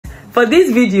For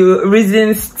this video,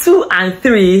 reasons 2 and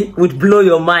 3 would blow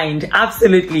your mind.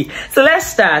 Absolutely. So let's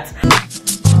start.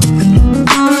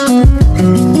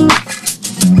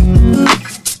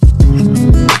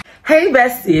 Hey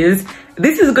besties,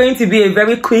 this is going to be a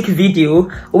very quick video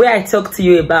where I talk to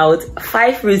you about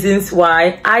 5 reasons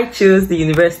why I chose the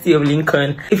University of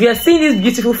Lincoln. If you are seeing this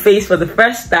beautiful face for the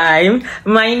first time,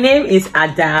 my name is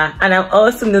Ada and I'm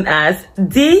also known as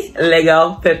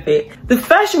Thelegalpepper. The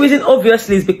first reason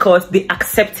obviously is because they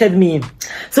accepted me.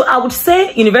 So I would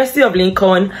say University of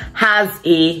Lincoln has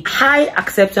a high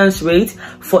acceptance rate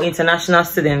for international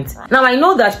students. Now I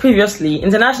know that previously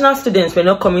international students were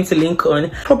not coming to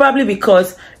Lincoln, probably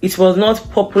because it was not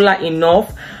popular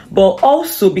enough, but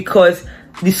also because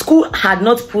the school had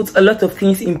not put a lot of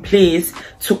things in place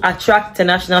to attract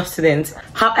international students.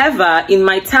 However, in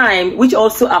my time, which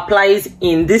also applies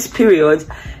in this period,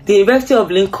 the University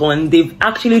of Lincoln, they've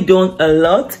actually done a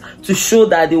lot to show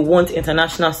that they want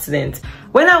international students.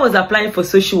 When I was applying for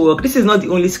social work, this is not the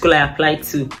only school I applied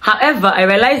to. However, I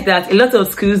realized that a lot of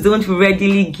schools don't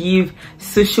readily give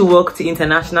social work to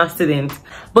international students.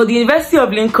 But the University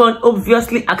of Lincoln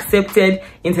obviously accepted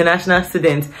international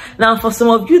students. Now, for some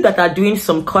of you that are doing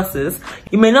some courses,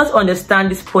 you may not understand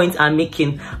this point I'm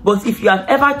making. But if you have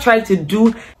ever tried to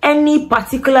do any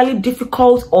particularly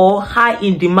difficult or high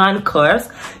in demand course,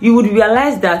 you would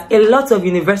realize that a lot of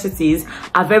universities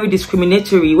are very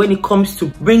discriminatory when it comes to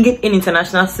bringing in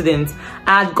international students.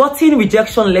 I had gotten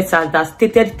rejection letters that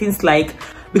stated things like,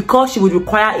 because you would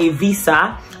require a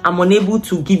visa, I'm unable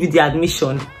to give you the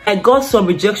admission. I got some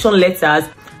rejection letters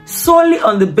solely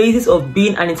on the basis of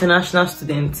being an international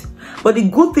student. But the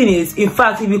good thing is, in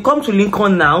fact, if you come to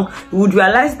Lincoln now, you would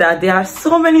realize that there are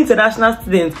so many international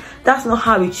students. That's not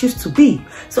how it used to be.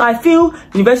 So I feel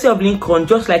University of Lincoln,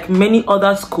 just like many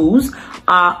other schools,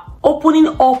 are opening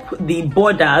up the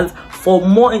borders for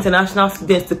more international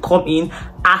students to come in,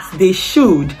 as they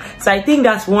should. So I think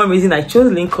that's one reason I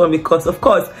chose Lincoln, because of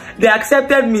course they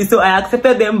accepted me, so I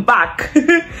accepted them back.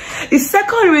 The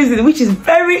second reason, which is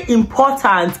very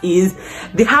important, is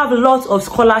they have lots of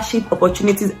scholarship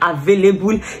opportunities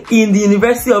available in the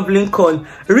University of Lincoln.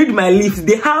 Read my lips.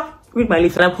 They have, read my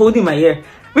lips, and I'm holding my ear.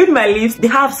 Read my lips. They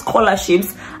have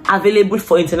scholarships available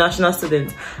for international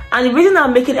students. And the reason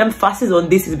I'm making emphasis on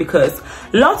this is because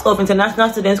lots of international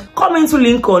students come into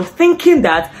Lincoln thinking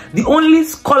that the only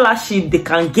scholarship they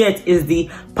can get is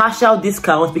the partial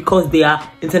discount because they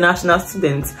are international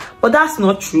students. But that's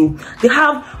not true. They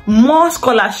have more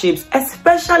scholarships,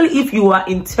 especially if you are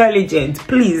intelligent.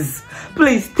 Please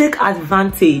take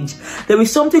advantage. There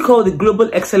is something called the Global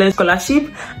Excellence Scholarship,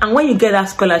 and when you get that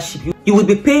scholarship, you will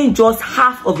be paying just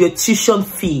half of your tuition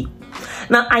fee.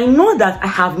 Now, I know that I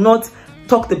have not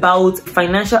talked about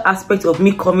financial aspects of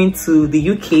me coming to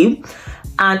the UK,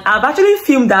 and I've actually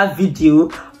filmed that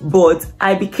video, but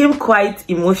I became quite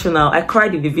emotional. I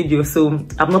cried in the video, so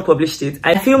I've not published it.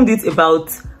 I filmed it about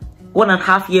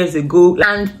 1.5 years ago,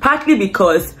 and partly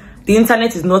because the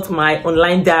internet is not my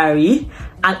online diary,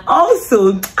 and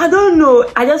also, I don't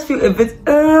know, I just feel a bit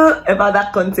about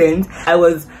that content. I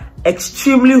was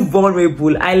extremely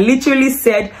vulnerable. I literally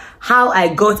said how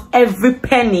I got every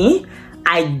penny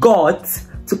I got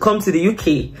to come to the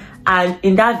UK. And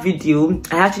in that video,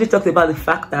 I actually talked about the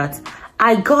fact that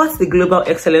I got the Global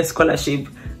Excellence Scholarship.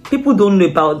 People don't know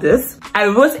about this. I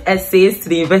wrote essays to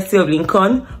the University of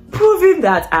Lincoln proving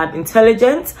that I'm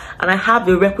intelligent and I have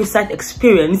the requisite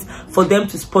experience for them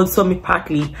to sponsor me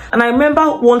partly. And I remember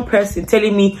one person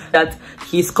telling me that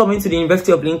he's coming to the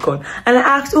University of Lincoln, and I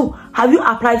asked, oh, have you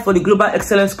applied for the Global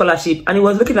Excellence Scholarship? And he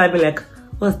was looking at me like,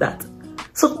 what's that?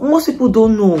 So most people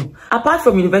don't know. Apart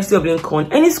from University of Lincoln,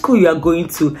 any school you are going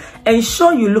to,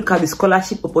 ensure you look at the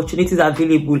scholarship opportunities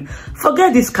available.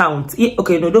 Forget discounts. Yeah,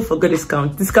 okay, no, don't forget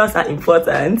discounts. Discounts are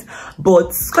important,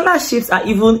 but scholarships are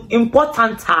even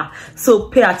importanter. So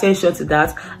pay attention to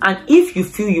that. And if you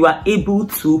feel you are able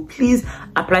to, please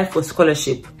apply for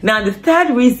scholarship. Now, the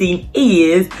third reason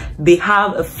is they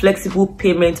have a flexible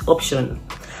payment option.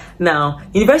 Now,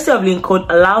 University of Lincoln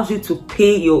allows you to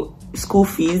pay your school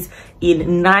fees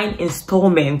in 9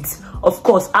 installments, of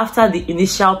course, after the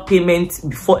initial payment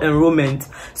before enrollment.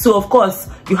 So of course,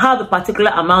 you have a particular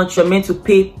amount you're meant to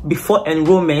pay before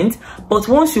enrollment, but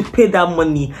once you pay that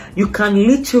money, you can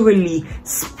literally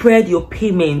spread your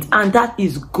payment, and that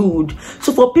is good.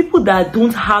 So for people that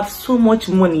don't have so much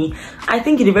money, I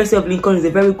think University of Lincoln is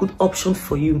a very good option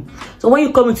for you. So when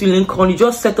you come into Lincoln, you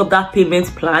just set up that payment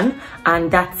plan, and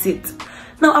that's it.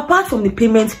 Now, apart from the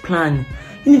payment plan,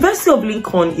 University of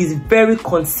Lincoln is very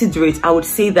considerate, I would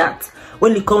say that,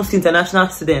 when it comes to international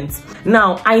students.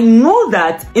 Now, I know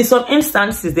that in some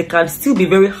instances they can still be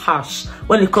very harsh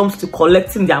when it comes to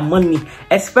collecting their money,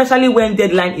 especially when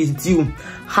deadline is due.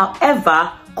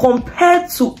 However, compared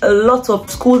to a lot of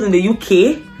schools in the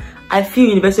UK, I feel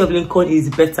University of Lincoln is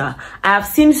better. I have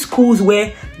seen schools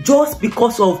where just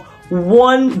because of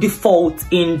one default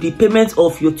in the payment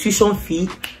of your tuition fee,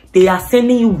 they are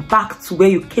sending you back to where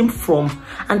you came from,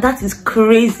 and that is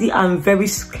crazy and very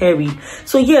scary.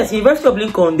 So yes, University of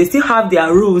Lincoln, they still have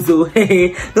their rules, so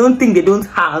don't think they don't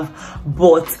have,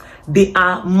 but they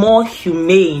are more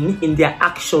humane in their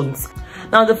actions.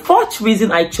 Now, the fourth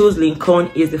reason I chose Lincoln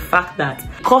is the fact that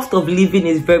cost of living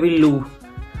is very low.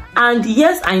 And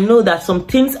yes, I know that some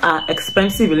things are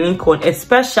expensive in Lincoln,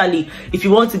 especially if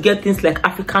you want to get things like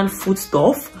African food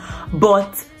stuff,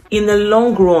 but in the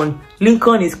long run,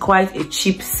 Lincoln is quite a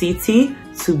cheap city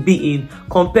to be in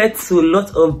compared to a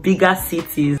lot of bigger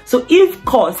cities. So if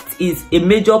cost is a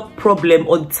major problem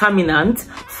or determinant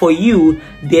for you,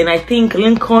 then I think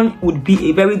Lincoln would be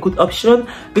a very good option,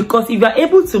 because if you are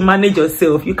able to manage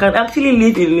yourself, you can actually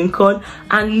live in Lincoln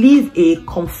and live a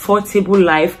comfortable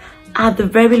life at the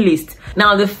very least.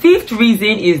 Now, the fifth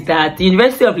reason is that the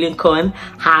University of Lincoln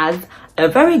has a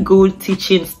very good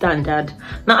teaching standard.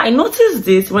 Now, I noticed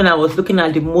this when I was looking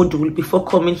at the module before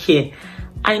coming here.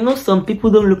 I know some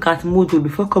people don't look at module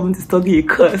before coming to study a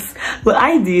course, but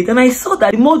I did, and I saw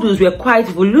that the modules were quite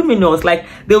voluminous. Like,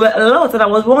 there were a lot, and I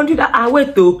was wondering,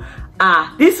 wait though,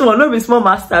 this one not be small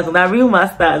masters, and real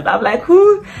masters. I'm like,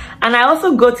 who? And I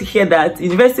also got to hear that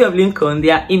University of Lincoln,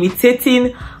 they are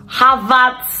imitating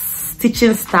Harvard's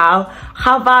teaching style,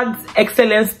 Harvard's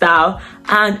excellent style,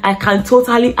 and I can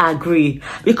totally agree,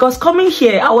 because coming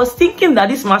here I was thinking that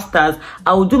this masters,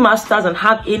 I will do masters and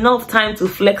have enough time to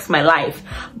flex my life,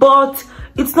 but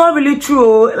it's not really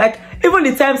true. Like, even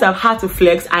the times I've had to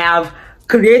flex, I have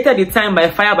created the time by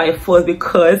fire by force,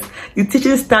 because the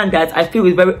teaching standards I feel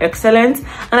is very excellent,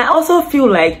 and I also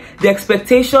feel like the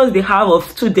expectations they have of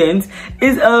students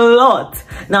is a lot.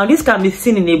 Now, this can be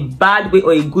seen in a bad way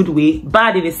or a good way.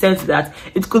 Bad in the sense that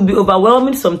it could be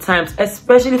overwhelming sometimes,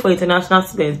 especially for international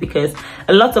students, because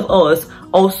a lot of us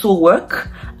also work,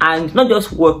 and not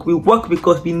just work, we work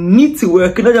because we need to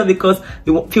work, not just because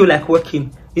we feel like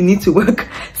working. You need to work.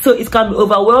 So it can be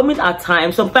overwhelming at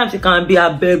times. Sometimes it can be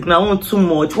a beg, now I want too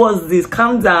much, what's this,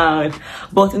 calm down.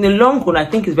 But in the long run, I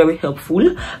think it's very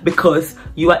helpful, because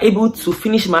you are able to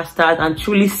finish masters and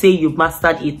truly say you've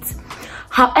mastered it.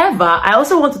 However, I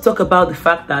also want to talk about the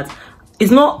fact that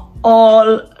it's not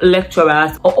all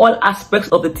lecturers or all aspects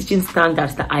of the teaching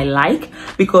standards that I like,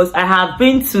 because I have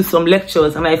been to some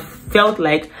lectures and I felt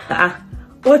like,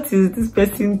 what is this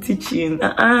person teaching?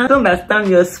 I don't understand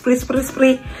your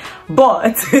spray.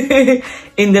 But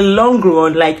in the long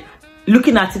run, like,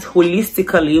 looking at it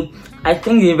holistically, I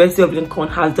think the University of Lincoln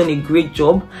has done a great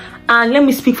job. And let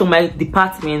me speak for my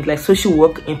department, like social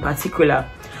work in particular.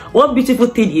 One beautiful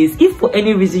thing is, if for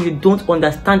any reason you don't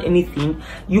understand anything,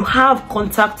 you have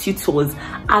contact tutors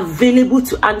available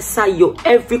to answer your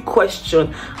every question.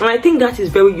 And I think that is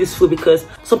very useful, because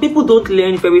some people don't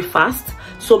learn very fast.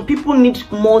 Some people need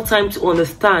more time to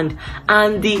understand,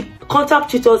 and the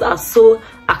contact tutors are so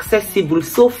accessible,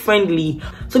 so friendly,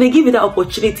 so they give you the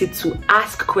opportunity to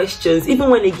ask questions.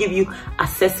 Even when they give you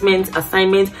assessments,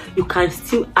 assignments, you can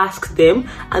still ask them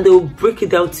and they will break it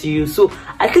down to you. So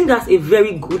I think that's a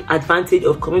very good advantage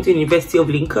of coming to the University of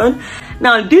Lincoln.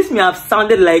 Now, this may have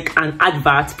sounded like an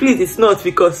advert. Please, it's not,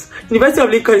 because University of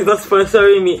Lincoln is not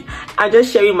sponsoring me. I'm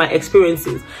just sharing my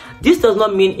experiences. This does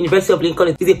not mean University of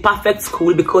Lincoln is a perfect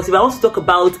school, because if I want to talk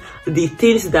about the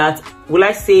things that, will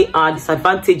I say, are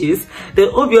disadvantages, then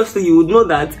obviously you would know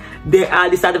that there are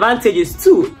disadvantages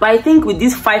too. But I think with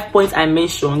these 5 points I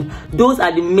mentioned, those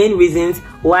are the main reasons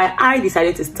why I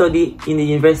decided to study in the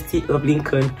University of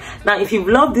Lincoln. Now, if you've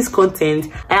loved this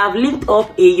content, I have linked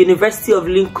up a University of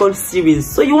Lincoln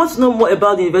series. So you want to know more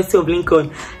about the University of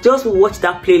Lincoln, just watch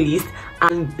that playlist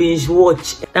and binge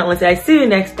watch. And until I see you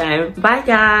next time, bye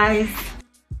guys.